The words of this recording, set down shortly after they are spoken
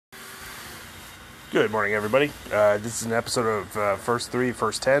Good morning, everybody. This is an episode of First 3,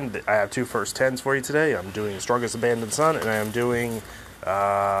 First 10. I have two First 10s for you today. I'm doing Strongest Abandoned Son, and I am doing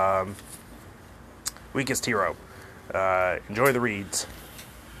Weakest Hero. Enjoy the reads.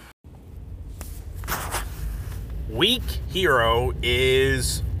 Weak Hero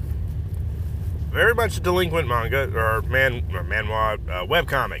is very much a delinquent manga, or manhwa,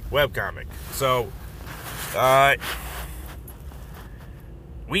 webcomic. So,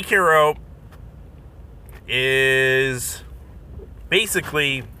 Weak Hero is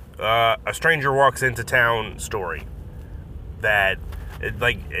basically a stranger walks into town story. That,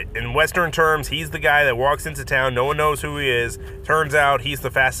 like, in Western terms, he's the guy that walks into town, no one knows who he is. Turns out he's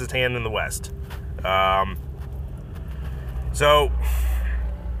the fastest hand in the West. Backstory.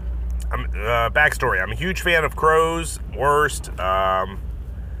 I'm a huge fan of Crow's Worst.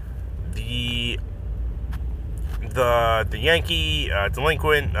 The Yankee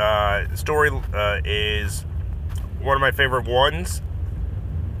delinquent story is one of my favorite ones.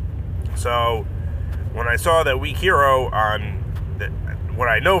 So when I saw that Weak Hero what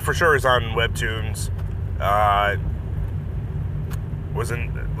I know for sure is on Webtoons, was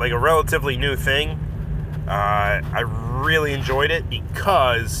a relatively new thing. I really enjoyed it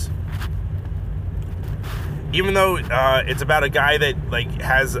because even though it's about a guy that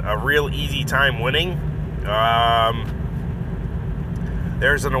has a real easy time winning,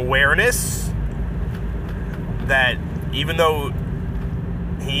 there's an awareness that even though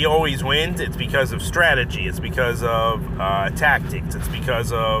he always wins, it's because of strategy, it's because of tactics, it's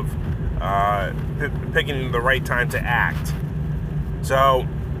because of picking the right time to act. So,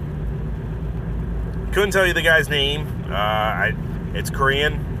 couldn't tell you the guy's name. It's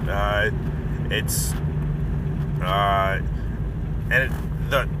Korean.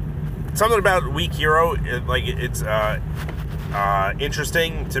 Something about Weak Hero, it's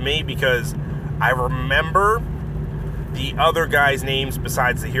interesting to me because I remember the other guys' names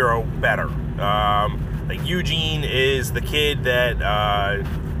besides the hero better. Eugene is the kid that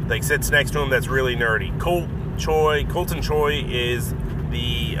sits next to him that's really nerdy. Colton Choi is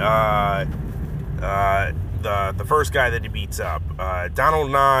the first guy that he beats up. Donald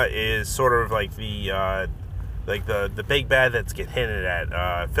Na is sort of like the big bad that's get hinted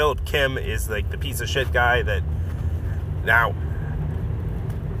at. Philip Kim is the piece of shit guy that... Now,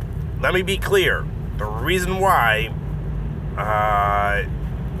 let me be clear. The reason why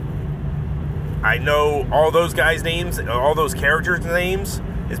I know all those guys' names, all those characters' names,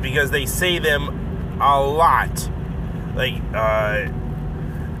 is because they say them a lot.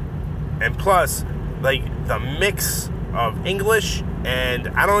 And plus, the mix of English, and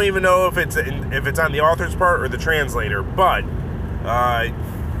I don't even know if it's on the author's part or the translator, but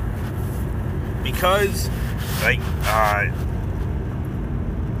because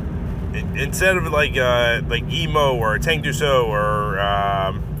instead of emo or Tengduso or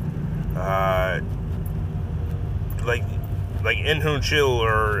Inhun Chill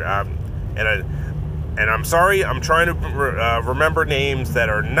or and I'm sorry, I'm trying to remember names that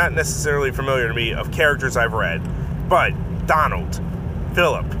are not necessarily familiar to me of characters I've read, but Donald,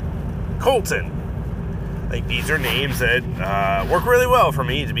 Philip, Colton, these are names that work really well for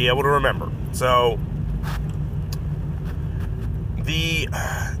me to be able to remember. So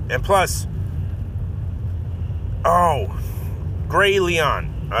and plus, Gray Leon,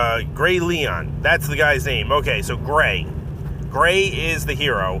 that's the guy's name. Okay, so Gray is the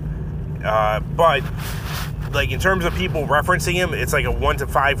hero, but in terms of people referencing him, it's a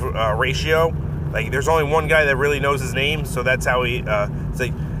 1-to-5 ratio. There's only one guy that really knows his name, so that's how he,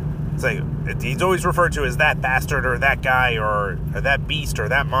 he's always referred to as that bastard, or that guy, or that beast, or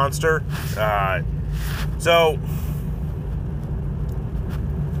that monster. So,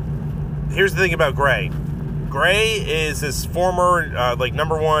 here's the thing about Gray. Gray is this former,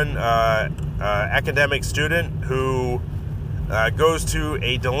 number one academic student who goes to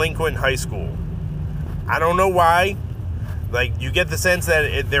a delinquent high school. I don't know why. You get the sense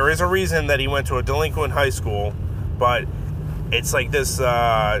that there is a reason that he went to a delinquent high school, but it's this,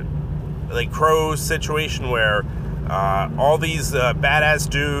 Crow's situation where all these badass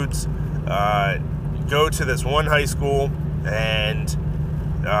dudes go to this one high school, and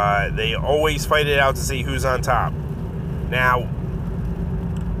they always fight it out to see who's on top. Now,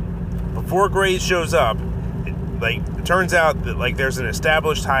 before Gray shows up, it turns out that there's an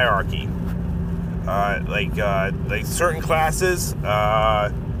established hierarchy. Certain classes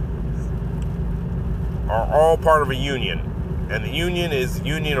are all part of a union, and the union is the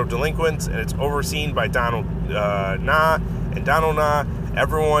Union of Delinquents, and it's overseen by Donald Na. And Donald Na,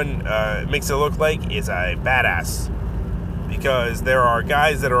 everyone makes it look like is a badass. because there are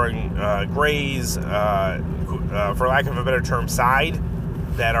guys that are in Gray's, for lack of a better term, side,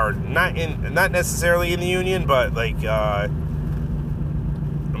 that are not necessarily in the Union, but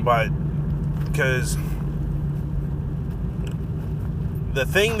because the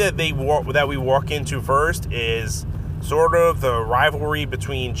thing that we walk into first is sort of the rivalry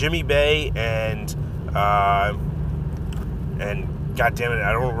between Jimmy Bay and God damn it,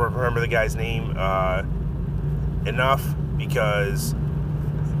 I don't remember the guy's name enough, because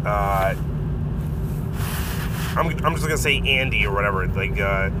I'm just gonna say Andy or whatever, like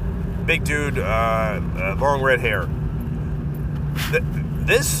big dude, long red hair.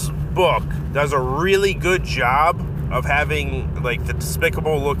 This book does a really good job of having like the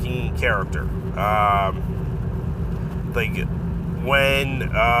despicable looking character. Like when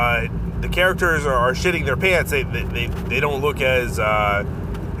the characters are shitting their pants, they don't look as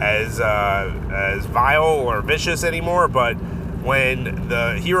vile or vicious anymore. But when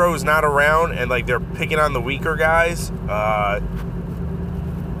the hero's not around and like they're picking on the weaker guys,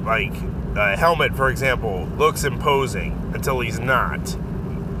 like Helmet, for example, looks imposing until he's not.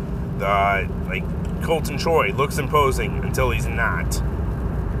 Like Colton Choi looks imposing until he's not.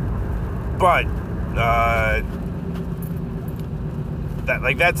 But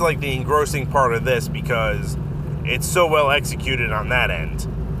that's like the engrossing part of this, because it's so well executed on that end.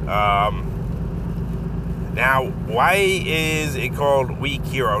 Now, why is it called Weak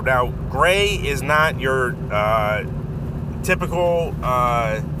Hero? Now, Gray is not your typical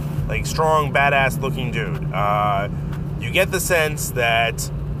like strong, badass looking dude. You get the sense that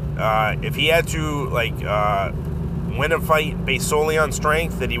if he had to like win a fight based solely on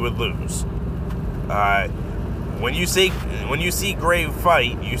strength, that he would lose. When you see Gray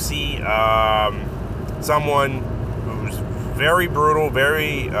fight, you see someone who's very brutal,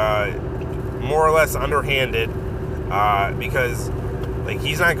 very more or less underhanded, because like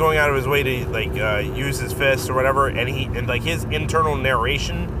he's not going out of his way to like use his fists or whatever, and like his internal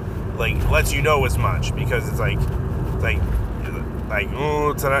narration like lets you know as much, because it's like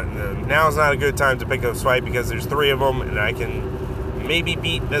oh, now's not a good time to pick this fight because there's three of them and I can maybe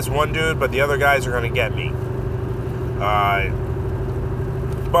beat this one dude, but the other guys are gonna get me.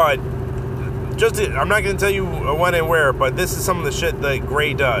 But I'm not going to tell you when and where, but this is some of the shit that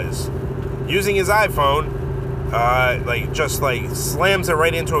Gray does. Using his iPhone, just slams it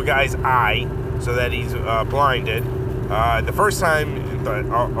right into a guy's eye so that he's blinded. The first time,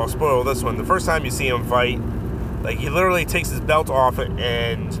 I'll spoil this one, the first time you see him fight, like he literally takes his belt off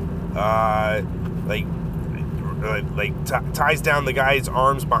and ties down the guy's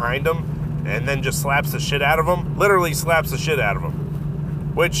arms behind him, and then just slaps the shit out of him. Literally slaps the shit out of him.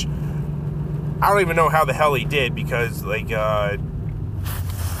 Which, I don't even know how the hell he did, because, the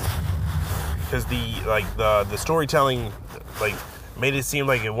storytelling, made it seem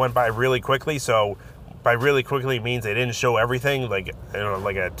like it went by really quickly, so by really quickly means they didn't show everything, like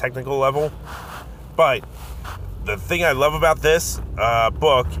a technical level. But the thing I love about this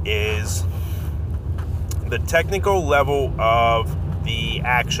book is the technical level of the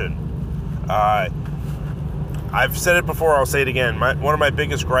action. I've said it before, I'll say it again. One of my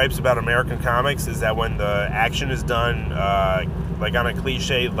biggest gripes about American comics is that when the action is done on a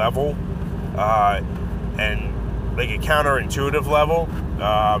cliche level, and like a counterintuitive level,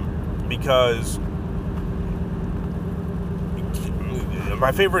 because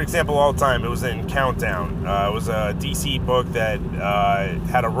my favorite example of all time, it was in Countdown. It was a DC book that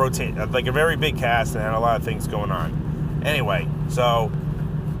had a very big cast and had a lot of things going on. Anyway, so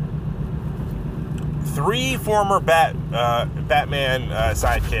 3 former Batman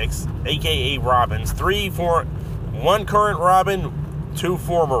sidekicks, aka Robins, 1 current Robin, 2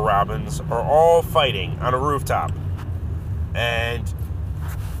 former Robins, are all fighting on a rooftop. And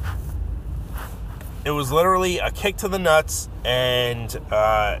it was literally a kick to the nuts and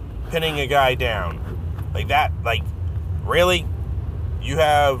pinning a guy down. Like that, really? You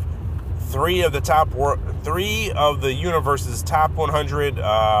have 3 of the universe's top 100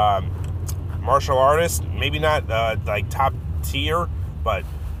 martial artists, maybe not top tier, but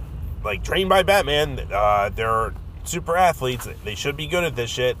trained by Batman. They're super athletes. They should be good at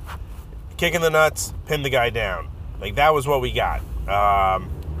this shit. Kick in the nuts, pin the guy down. That was what we got.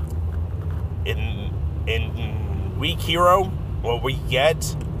 In Weak Hero, what we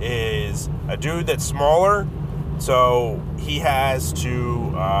get is a dude that's smaller, so he has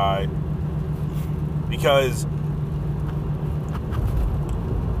to because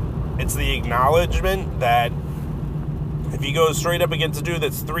it's the acknowledgement that if he goes straight up against a dude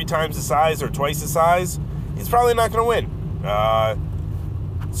that's 3 times the size or twice the size, he's probably not going to win.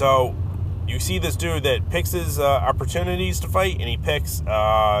 So you see this dude that picks his opportunities to fight, and he picks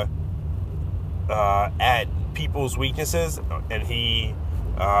at people's weaknesses, and he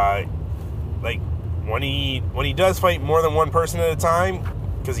like when he does fight more than one person at a time,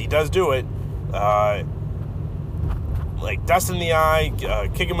 because he does do it, like dust in the eye,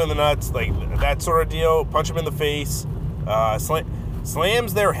 kick him in the nuts, like that sort of deal, punch him in the face,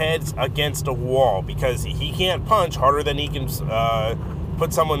 slams their heads against a wall, because he can't punch harder than he can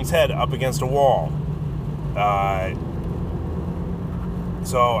put someone's head up against a wall.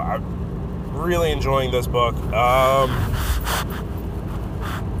 So I'm really enjoying this book.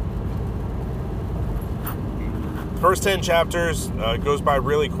 First 10 chapters goes by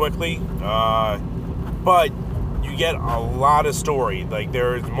really quickly, but you get a lot of story. Like,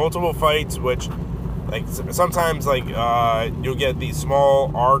 there's multiple fights, which, like, sometimes, like, you'll get these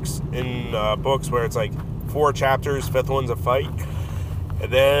small arcs in books where it's like 4 chapters, 5th one's a fight,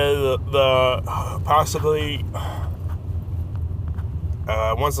 and then the possibly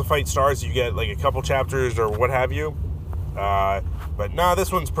once the fight starts, you get like a couple chapters or what have you. But nah,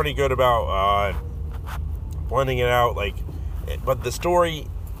 this one's pretty good about blending it out. Like, but the story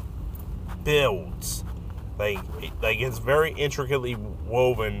builds. Like it's very intricately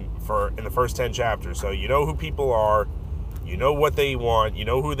woven in the first 10 chapters. So you know who people are, you know what they want, you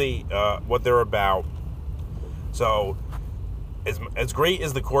know who what they're about. So as great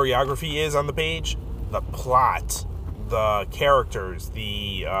as the choreography is on the page, the plot, the characters,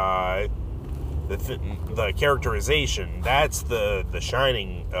 the characterization, that's the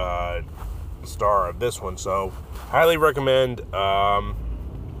shining star of this one. So highly recommend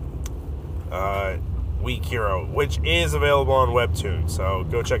Weak Hero, which is available on Webtoon, so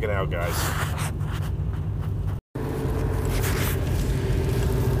go check it out, guys.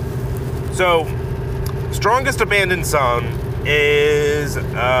 So Strongest Abandoned Son is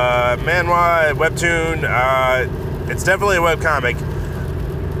manhwa, Webtoon. It's definitely a webcomic.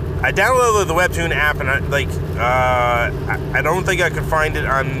 I downloaded the Webtoon app, and I don't think I could find it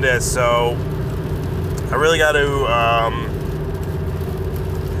on this, so I really got to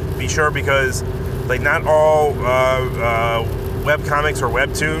be sure, because like not all webcomics are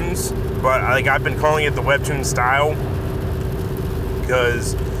Webtoons, but like I've been calling it the Webtoon style,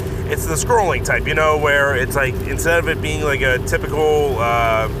 because it's the scrolling type, you know, where it's like, instead of it being like a typical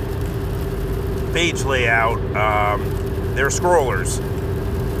page layout, they're scrollers.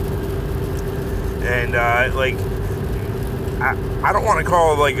 And like I don't want to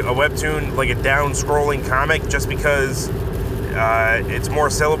call like a Webtoon like a down scrolling comic, just because it's more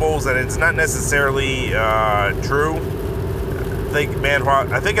syllables, and it's not necessarily true.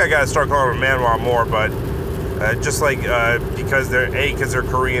 I think I gotta start calling them manhwa more, but just like because they're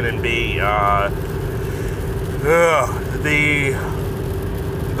Korean, and B,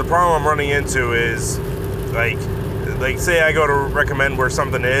 the problem I'm running into is like say I go to recommend where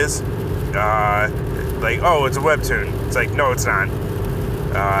something is, like, oh, it's a Webtoon. It's like, no, it's not.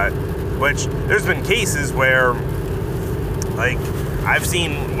 Which there's been cases where, like, I've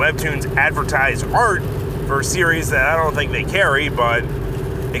seen Webtoons advertise art for series that I don't think they carry, but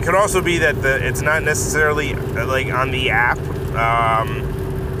it could also be that it's not necessarily like on the app,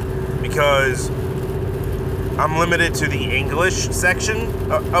 because I'm limited to the English section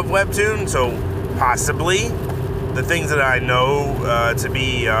of Webtoon, so possibly the things that I know to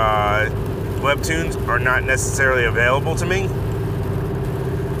be Webtoons are not necessarily available to me,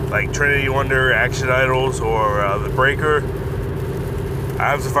 like Trinity Wonder, Action Idols, or The Breaker. I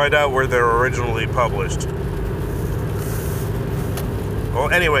have to find out where they're originally published. Well,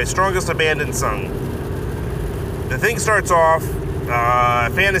 anyway, Strongest Abandoned Son. The thing starts off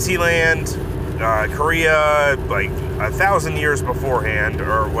Fantasyland, Korea, like 1,000 years beforehand,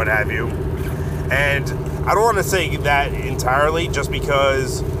 or what have you. And I don't want to say that entirely, just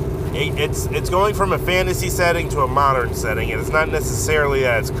because it's going from a fantasy setting to a modern setting, and it's not necessarily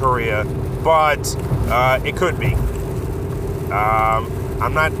that it's Korea, but it could be.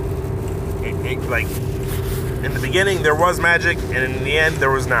 I'm not like, in the beginning there was magic, and in the end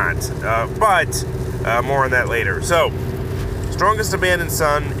there was not. But more on that later. So, Strongest Abandoned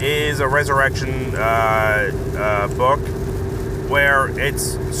Son is a resurrection book where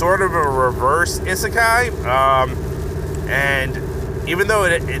it's sort of a reverse isekai, and even though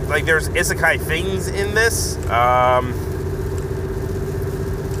it like there's isekai things in this,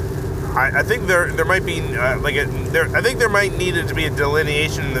 I think there might be I think there might need to be a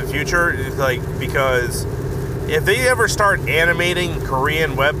delineation in the future, like, because if they ever start animating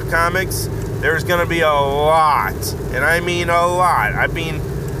Korean web comics, there's gonna be a lot, and I mean a lot. I mean,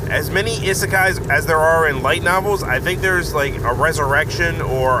 as many isekais as there are in light novels, I think there's like a resurrection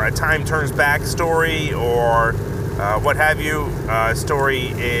or a time turns back story or what have you story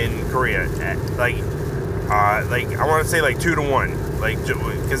in Korea. Like I want to say like 2 to 1. Like,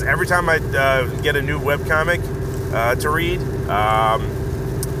 because every time I get a new webcomic to read,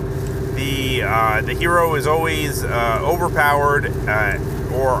 the hero is always overpowered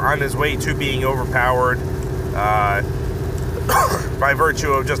or on his way to being overpowered by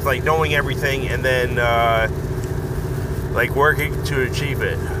virtue of just like knowing everything and then like working to achieve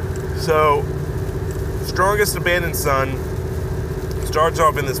it. So, Strongest Abandoned Son starts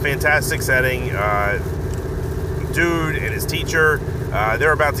off in this fantastic setting. Dude and his teacher,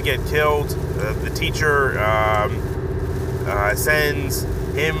 they're about to get killed. The teacher sends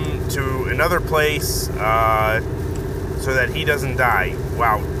him to another place so that he doesn't die.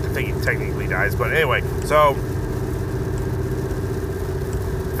 Wow, I think he technically dies, but anyway. So,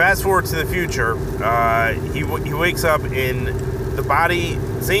 fast forward to the future. He wakes up in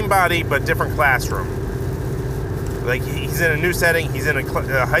the same body, but different classroom. Like, he's in a new setting. He's in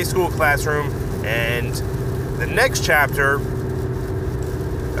a high school classroom, and the next chapter,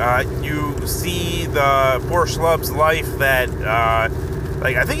 you see the poor schlub's life that,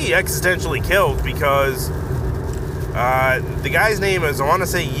 like, I think he accidentally killed because the guy's name is, I want to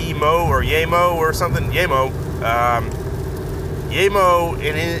say Yemo or something. Yemo. Yemo,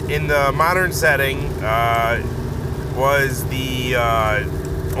 in the modern setting, was the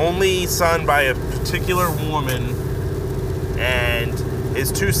only son by a particular woman, and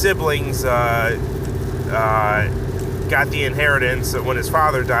his 2 siblings got the inheritance when his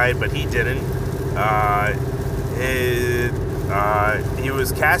father died, but he didn't. He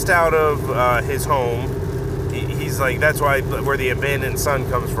was cast out of his home. He's like, that's where the abandoned son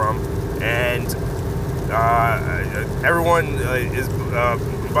comes from, and everyone is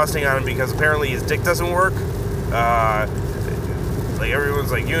busting on him because apparently his dick doesn't work. Like,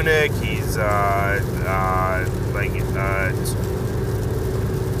 everyone's like, eunuch, he's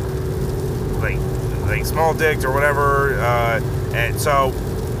like small dicked or whatever, and so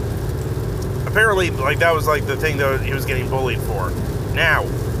apparently, like, that was like the thing that he was getting bullied for. Now,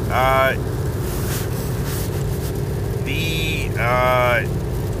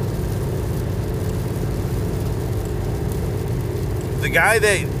 the guy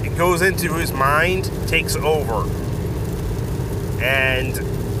that goes into his mind takes over, and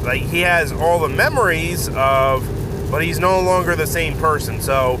like, he has all the memories but he's no longer the same person.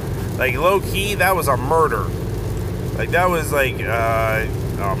 So, like, low key, that was a murder. Like, that was like a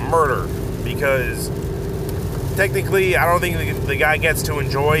murder, because technically, I don't think the guy gets to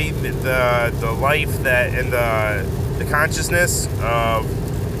enjoy the life that and the consciousness of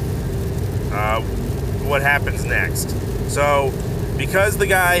what happens next. So, because the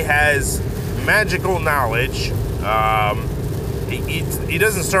guy has magical knowledge, he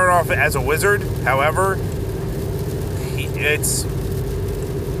doesn't start off as a wizard. However, it's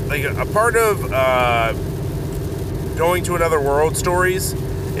like a part of going to another world stories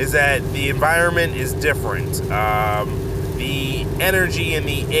is that the environment is different. The energy in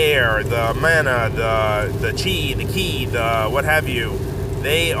the air, the mana, the chi, the ki, the what have you,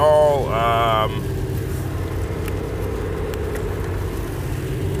 they all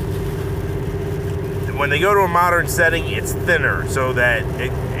when they go to a modern setting, it's thinner, so that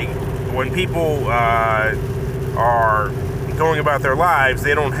when people are going about their lives,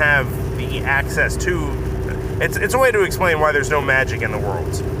 they don't have the access to. It's a way to explain why there's no magic in the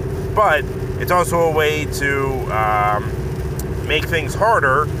world, but it's also a way to make things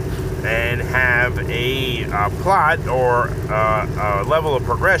harder and have a plot or a level of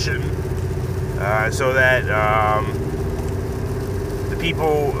progression, so that the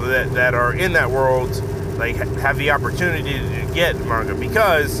people that are in that world, like, have the opportunity to get manga,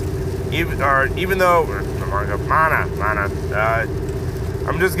 because even though mana,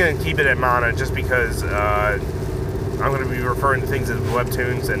 I'm just gonna keep it at mana, just because I'm gonna be referring to things as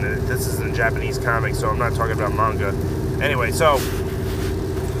webtoons, and this is a Japanese comic, so I'm not talking about manga. Anyway, so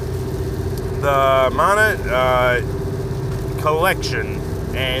the mana collection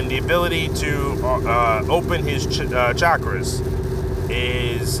and the ability to open his chakras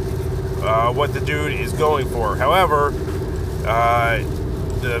is what the dude is going for. However,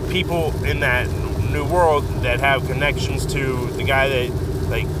 the people in that new world that have connections to the guy that,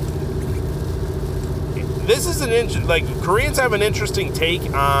 like, this is Koreans have an interesting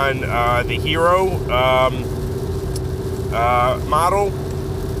take on the hero model.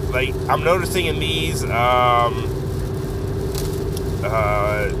 Like, I'm noticing in these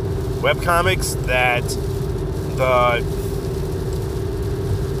webcomics that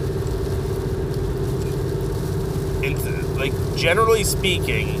like generally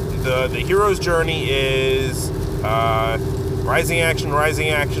speaking, the hero's journey is rising action,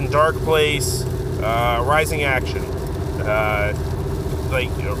 dark place, rising action, like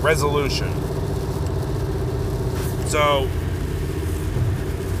resolution. So,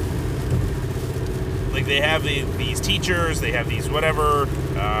 like they have these teachers, they have these whatever,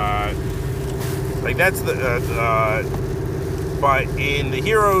 like that's but in the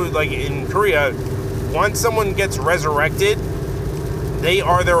hero, like in Korea, once someone gets resurrected, they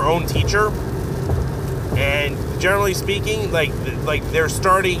are their own teacher, and generally speaking, like they're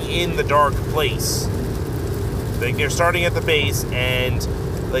starting in the dark place. Like they're starting at the base, and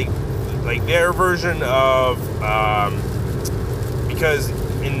like their version of because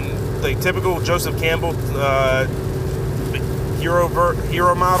in like typical Joseph Campbell hero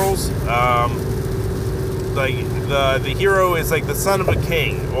models, like the hero is like the son of a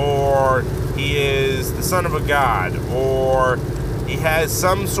king, or he is the son of a god, or he has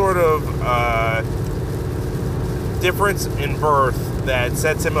some sort of difference in birth that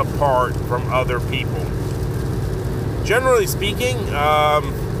sets him apart from other people. Generally speaking,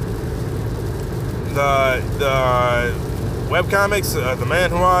 the webcomics, the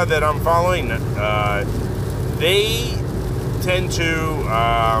manhwa that I'm following, they tend to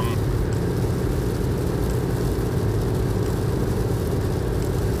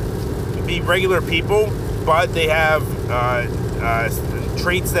be regular people, but they have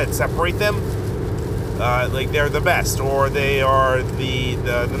traits that separate them. Like they're the best, or they are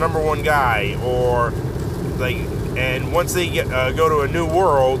the number one guy, or like, and once they go to a new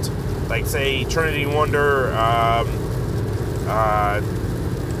world, like say Trinity Wonder,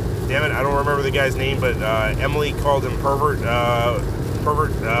 damn it, I don't remember the guy's name, but Emily called him pervert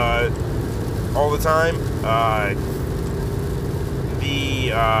all the time.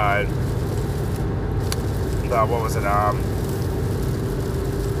 What was it?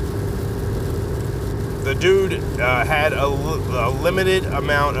 The dude had a limited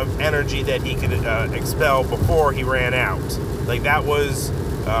amount of energy that he could expel before he ran out. Like that was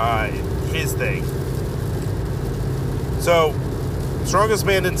his thing. So, Strongest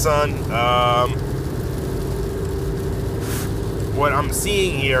Abandoned Son. What I'm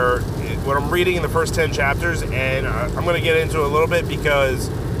seeing here, what I'm reading in the first 10 chapters, and I'm going to get into it a little bit because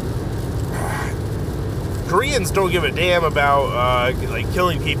Koreans don't give a damn about like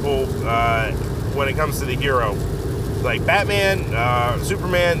killing people when it comes to the hero. Like Batman,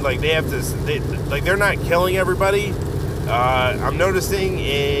 Superman, like they have to, they're not killing everybody. I'm noticing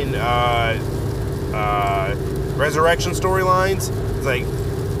in resurrection storylines, it's like,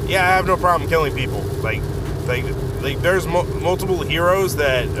 yeah, I have no problem killing people. Like there's multiple heroes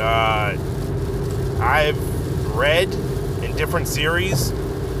that I've read in different series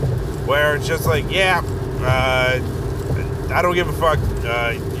where it's just like, yeah, I don't give a fuck.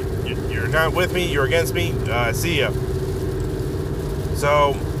 You're not with me. You're against me. See ya.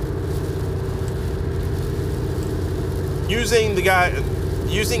 So, using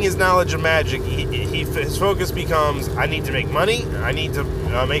his knowledge of magic, his focus becomes, I need to make money. I need to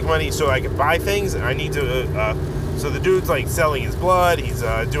make money so I can buy things. I need to. So the dude's like selling his blood. He's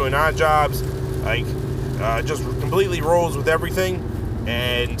doing odd jobs. Like, just completely rolls with everything.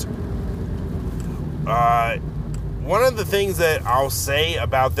 And one of the things that I'll say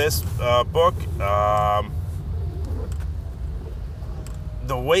about this book,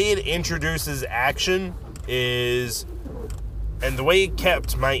 the way it introduces action is, and the way it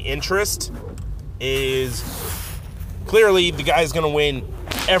kept my interest is, clearly the guy's going to win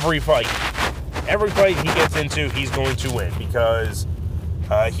every fight. Every fight he gets into, he's going to win because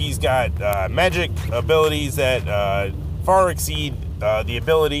he's got magic abilities that far exceed the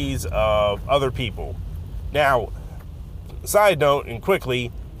abilities of other people. Now, side note, and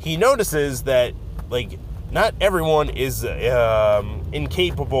quickly, he notices that, like, not everyone is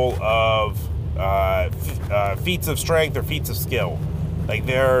incapable of feats of strength or feats of skill. Like,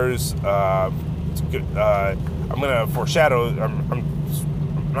 there's, I'm gonna foreshadow, I'm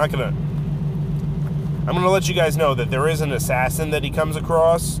gonna let you guys know that there is an assassin that he comes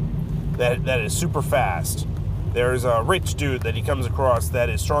across that is super fast. There's a rich dude that he comes across that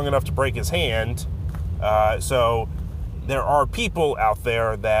is strong enough to break his hand. So there are people out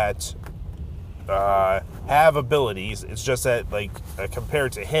there that have abilities. It's just that, like,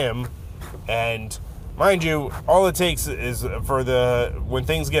 compared to him, and mind you, all it takes is for when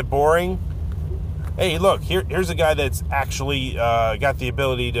things get boring, hey, look, here's a guy that's actually got the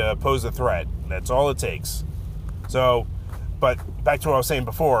ability to pose a threat. That's all it takes. So, but back to what I was saying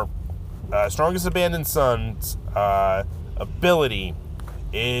before, Strongest Abandoned Son's ability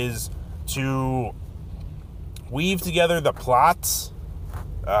is to weave together the plots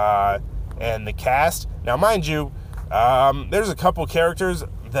and the cast. Now, mind you, there's a couple characters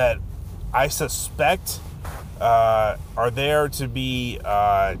that I suspect are there to be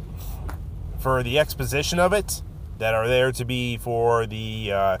for the exposition of it, that are there to be for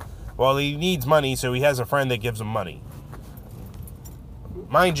the, well, he needs money, so he has a friend that gives him money.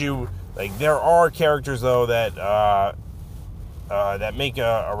 Mind you, like, there are characters, though, that that make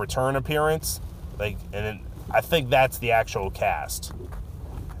a return appearance, like, and I think that's the actual cast,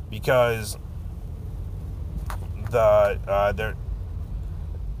 because there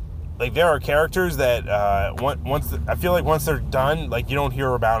are characters that I feel like once they're done, like, you don't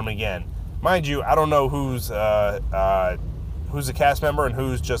hear about them again. Mind you, I don't know who's a cast member and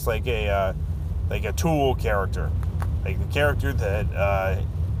who's just like a tool character, like the character that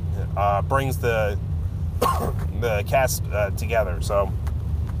brings the the cast together. So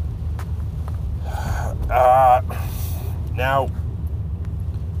now,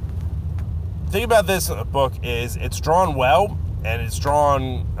 the thing about this book is it's drawn well, and it's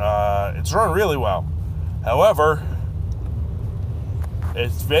drawn really well. However,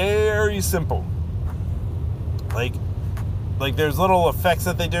 it's very simple. Like there's little effects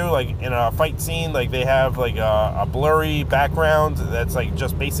that they do, like in a fight scene, like they have like a blurry background that's like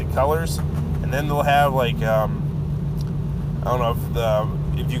just basic colors, and then they'll have like I don't know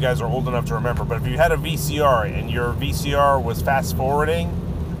if you guys are old enough to remember, but if you had a VCR and your VCR was fast forwarding,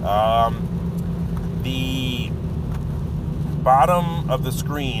 the bottom of the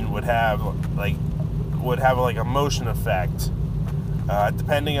screen would have like a motion effect,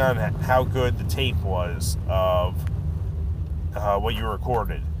 depending on how good the tape was of what you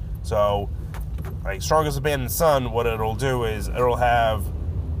recorded. So, like Strongest Abandoned Son, what it'll do is it'll have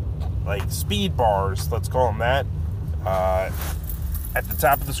like speed bars, let's call them that, at the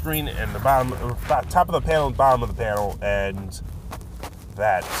top of the screen and the top of the panel and bottom of the panel, and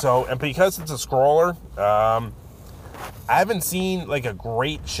that. So, and because it's a scroller, I haven't seen like a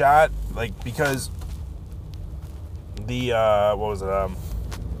great shot, like, because the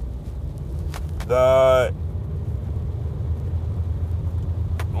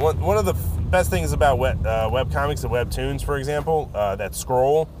one of the best things about webcomics and webtoons, for example, that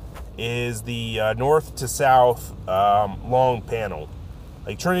scroll, is the north to south long panel.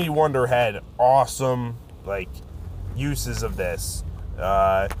 Like Trinity Wonder had awesome like uses of this.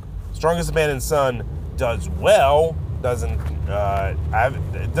 Strongest Abandoned Son does well. It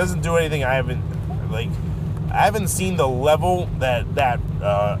doesn't do anything I haven't seen the level that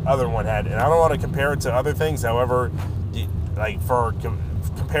other one had, and I don't want to compare it to other things. However, like for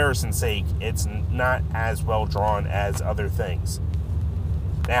comparison's sake, it's not as well drawn as other things.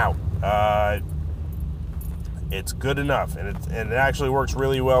 Now, it's good enough, and it actually works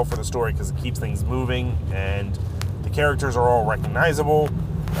really well for the story because it keeps things moving, and the characters are all recognizable,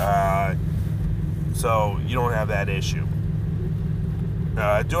 so you don't have that issue.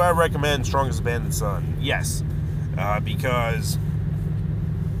 Do I recommend Strongest Abandoned Son? Yes, because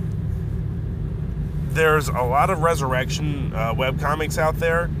there's a lot of Resurrection webcomics out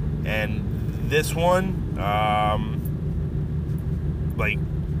there, and this one, like,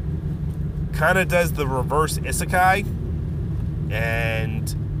 kind of does the reverse isekai,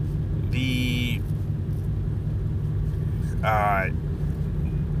 and the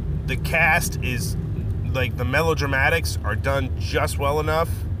cast is, like, the melodramatics are done just well enough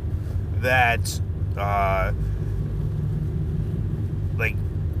that,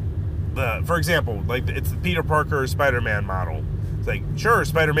 for example, like, it's the Peter Parker Spider-Man model. It's like, sure,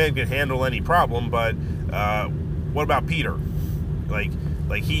 Spider-Man can handle any problem, but what about Peter? Like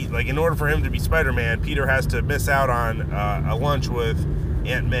in order for him to be Spider-Man, Peter has to miss out on a lunch with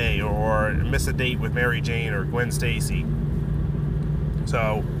Aunt May, or miss a date with Mary Jane or Gwen Stacy.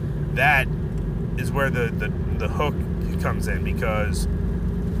 So that is where the hook comes in, because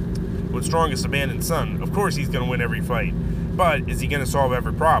with Strongest Abandoned Son, of course he's going to win every fight, but is he going to solve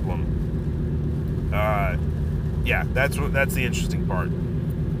every problem? Yeah, that's the interesting part.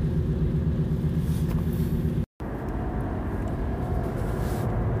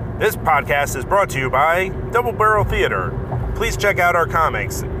 This podcast is brought to you by Double Barrel Theater. Please check out our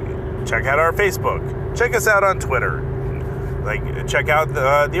comics. Check out our Facebook. Check us out on Twitter. Like, check out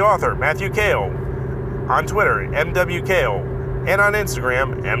the author, Matthew Cale, on Twitter, MW Cale, and on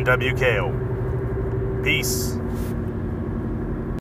Instagram, MW Cale. Peace.